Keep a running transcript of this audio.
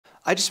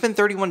I just spent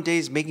 31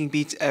 days making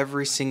beats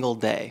every single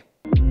day.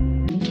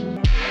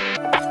 And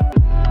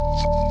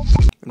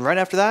right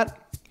after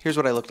that, here's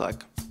what I looked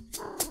like.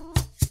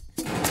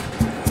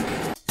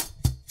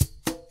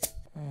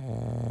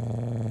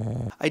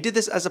 I did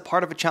this as a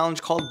part of a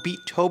challenge called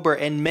Beattober,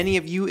 and many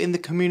of you in the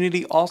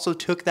community also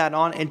took that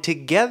on, and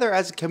together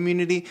as a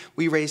community,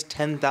 we raised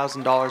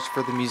 $10,000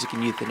 for the Music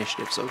and Youth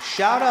Initiative. So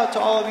shout out to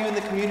all of you in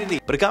the community.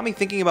 But it got me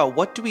thinking about,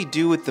 what do we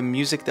do with the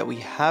music that we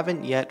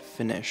haven't yet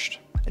finished?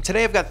 And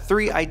today I've got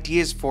 3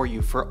 ideas for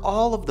you for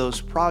all of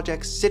those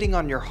projects sitting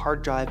on your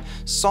hard drive,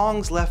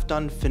 songs left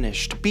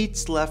unfinished,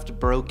 beats left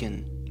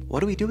broken.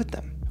 What do we do with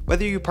them?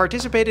 Whether you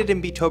participated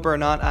in Beattober or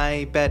not,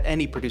 I bet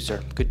any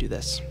producer could do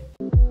this.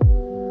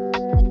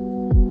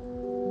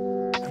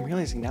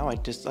 Realizing now I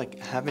just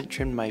haven't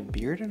trimmed my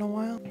beard in a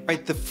while.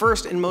 Right, the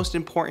first and most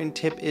important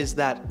tip is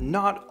that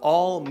not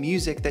all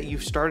music that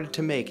you've started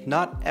to make,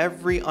 not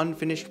every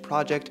unfinished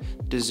project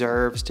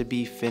deserves to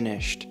be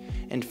finished.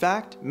 In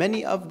fact,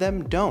 many of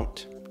them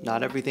don't.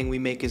 Not everything we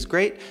make is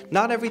great.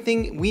 Not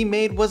everything we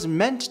made was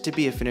meant to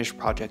be a finished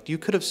project. You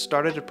could have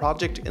started a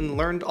project and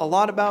learned a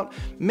lot about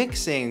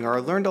mixing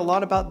or learned a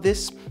lot about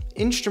this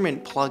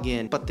instrument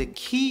plugin. But the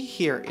key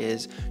here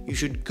is you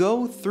should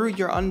go through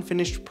your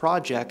unfinished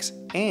projects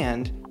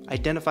and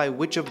identify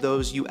which of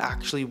those you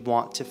actually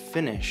want to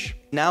finish.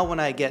 Now when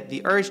I get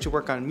the urge to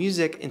work on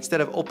music,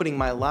 instead of opening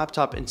my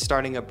laptop and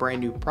starting a brand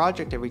new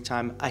project every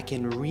time, I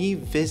can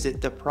revisit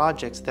the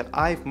projects that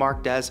I've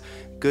marked as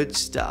good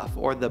stuff,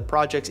 or the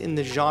projects in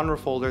the genre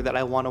folder that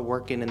I want to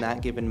work in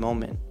that given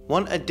moment.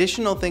 One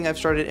additional thing I've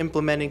started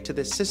implementing to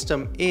this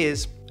system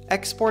is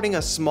exporting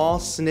a small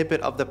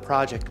snippet of the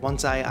project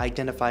once I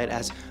identify it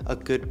as a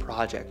good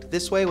project.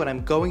 This way, when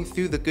I'm going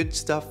through the good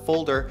stuff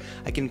folder,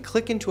 I can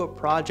click into a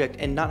project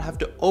and not have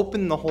to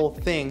open the whole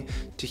thing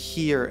to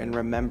hear and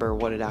remember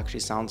what it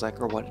actually sounds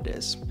like or what it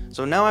is.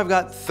 So now I've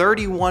got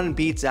 31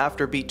 beats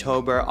after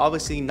Beattober.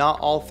 Obviously not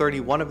all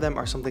 31 of them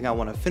are something I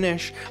want to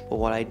finish, but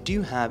what I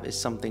do have is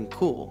something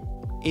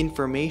cool.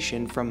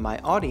 Information from my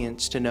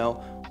audience to know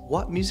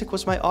what music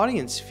was my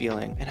audience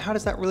feeling and how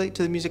does that relate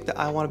to the music that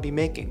I want to be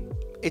making.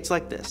 It's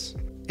like this.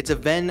 It's a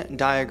Venn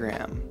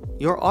diagram.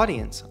 Your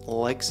audience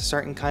likes a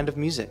certain kind of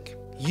music.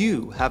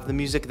 You have the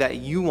music that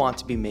you want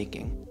to be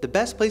making. The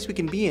best place we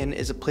can be in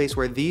is a place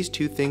where these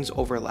two things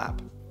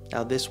overlap.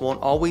 Now, this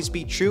won't always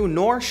be true,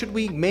 nor should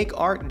we make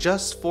art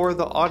just for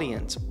the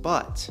audience,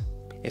 but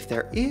if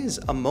there is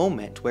a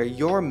moment where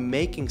you're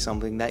making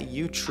something that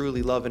you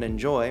truly love and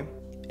enjoy,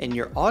 and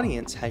your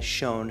audience has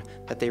shown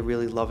that they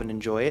really love and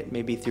enjoy it,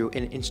 maybe through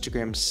an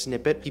Instagram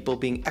snippet, people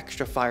being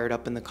extra fired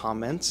up in the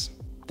comments,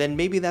 then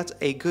maybe that's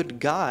a good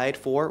guide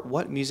for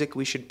what music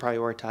we should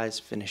prioritize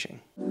finishing.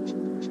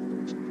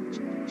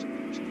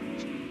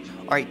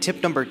 All right,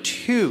 tip number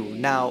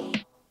 2.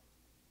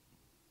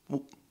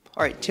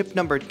 Tip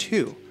number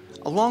 2.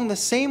 Along the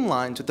same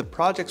lines with the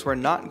projects we're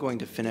not going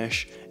to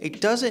finish, it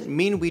doesn't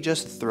mean we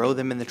just throw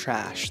them in the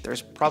trash.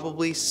 There's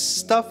probably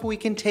stuff we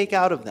can take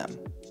out of them.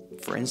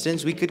 For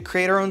instance, we could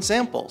create our own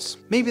samples.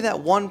 Maybe that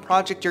one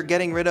project you're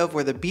getting rid of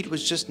where the beat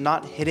was just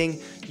not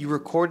hitting, you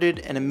recorded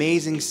an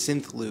amazing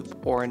synth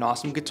loop or an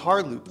awesome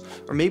guitar loop,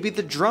 or maybe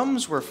the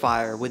drums were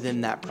fire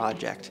within that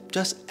project.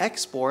 Just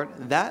export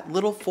that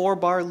little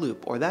 4-bar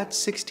loop or that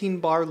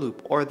 16-bar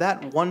loop or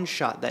that one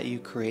shot that you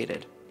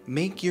created.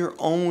 Make your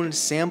own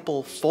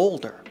sample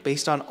folder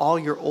based on all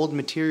your old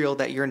material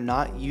that you're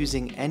not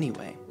using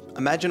anyway.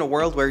 Imagine a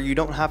world where you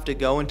don't have to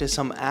go into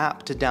some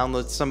app to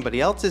download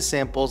somebody else's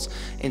samples.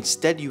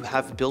 Instead, you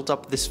have built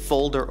up this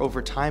folder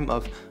over time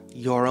of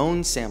your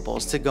own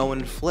samples to go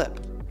and flip.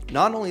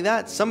 Not only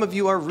that, some of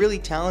you are really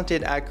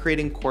talented at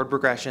creating chord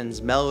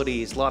progressions,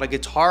 melodies, a lot of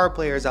guitar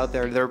players out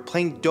there that are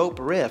playing dope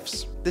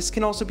riffs. This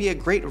can also be a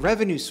great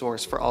revenue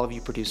source for all of you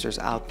producers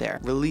out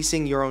there,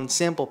 releasing your own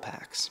sample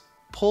packs.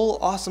 Pull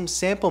awesome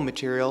sample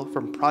material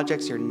from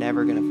projects you're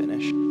never gonna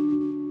finish.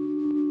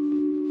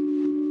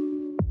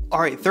 All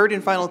right, third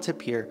and final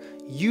tip here.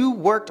 You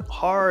worked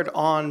hard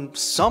on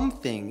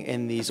something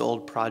in these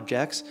old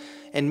projects,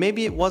 and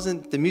maybe it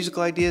wasn't the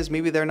musical ideas,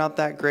 maybe they're not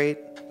that great,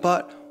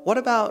 but what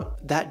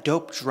about that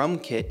dope drum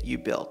kit you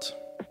built?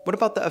 What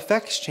about the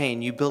effects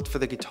chain you built for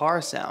the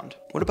guitar sound?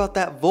 What about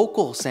that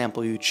vocal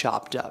sample you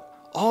chopped up?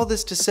 All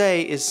this to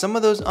say is some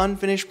of those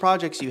unfinished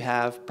projects you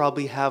have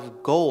probably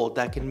have gold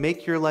that can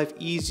make your life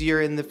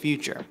easier in the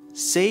future.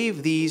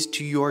 Save these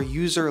to your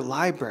user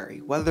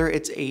library, whether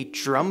it's a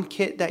drum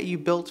kit that you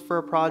built for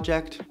a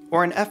project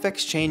or an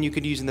FX chain you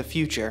could use in the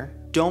future.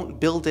 Don't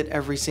build it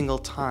every single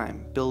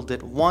time. Build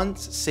it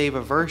once, save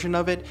a version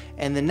of it,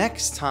 and the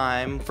next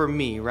time, for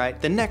me, right?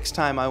 The next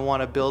time I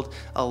want to build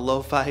a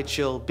lo-fi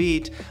chill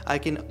beat, I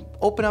can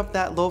open up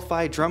that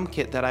lo-fi drum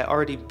kit that I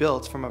already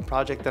built from a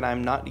project that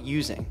I'm not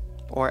using.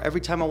 Or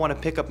every time I want to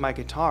pick up my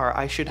guitar,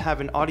 I should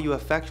have an audio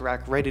effect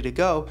rack ready to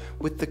go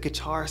with the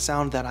guitar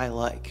sound that I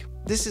like.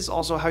 This is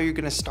also how you're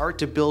going to start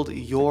to build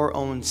your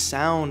own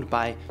sound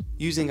by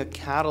using a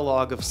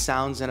catalog of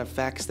sounds and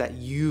effects that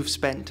you've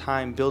spent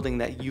time building,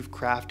 that you've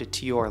crafted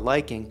to your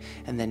liking,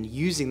 and then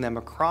using them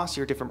across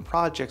your different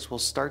projects will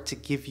start to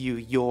give you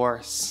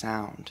your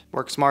sound.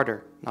 Work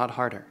smarter, not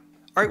harder.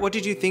 All right, what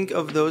did you think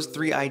of those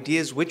 3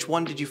 ideas? Which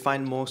one did you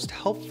find most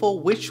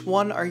helpful? Which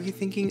one are you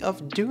thinking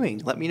of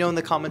doing? Let me know in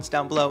the comments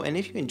down below. And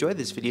if you enjoyed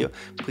this video,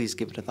 please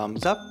give it a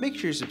thumbs up. Make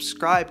sure you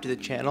subscribe to the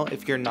channel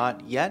if you're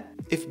not yet.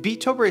 If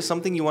Beattober is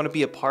something you want to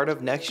be a part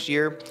of next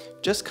year,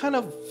 just kind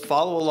of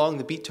follow along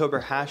the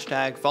Beattober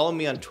hashtag. Follow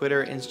me on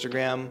Twitter,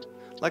 Instagram.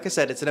 Like I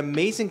said, it's an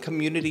amazing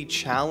community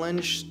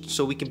challenge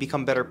so we can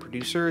become better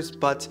producers,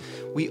 but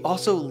we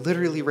also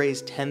literally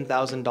raised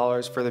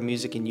 $10,000 for the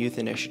Music and Youth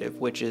Initiative,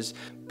 which is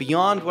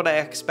beyond what I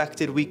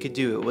expected we could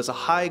do. It was a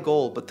high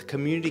goal, but the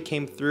community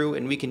came through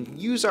and we can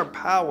use our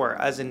power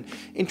as an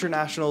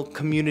international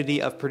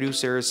community of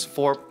producers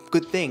for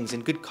good things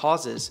and good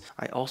causes.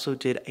 I also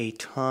did a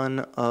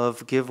ton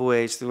of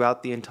giveaways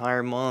throughout the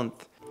entire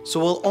month. So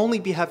we'll only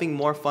be having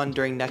more fun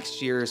during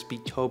next year's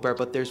Beattober,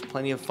 but there's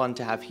plenty of fun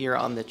to have here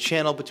on the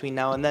channel between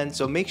now and then,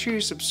 so make sure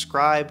you're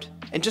subscribed.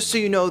 And just so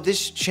you know,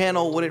 this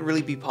channel wouldn't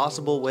really be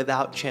possible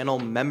without channel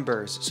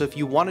members. So if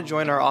you want to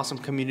join our awesome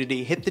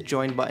community, hit the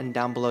join button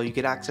down below. You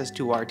get access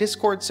to our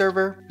Discord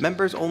server,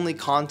 members only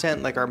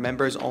content like our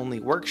members only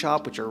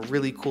workshop, which are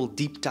really cool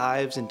deep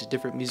dives into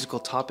different musical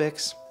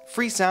topics,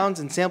 free sounds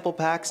and sample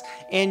packs,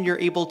 and you're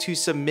able to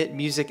submit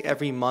music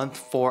every month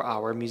for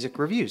our music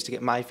reviews to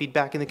get my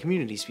feedback and the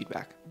community's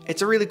feedback.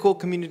 It's a really cool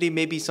community.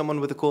 Maybe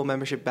someone with a cool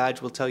membership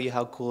badge will tell you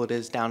how cool it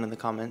is down in the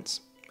comments.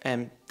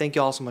 And thank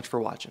you all so much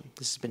for watching.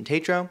 This has been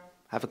TAETRO.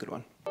 Have a good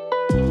one.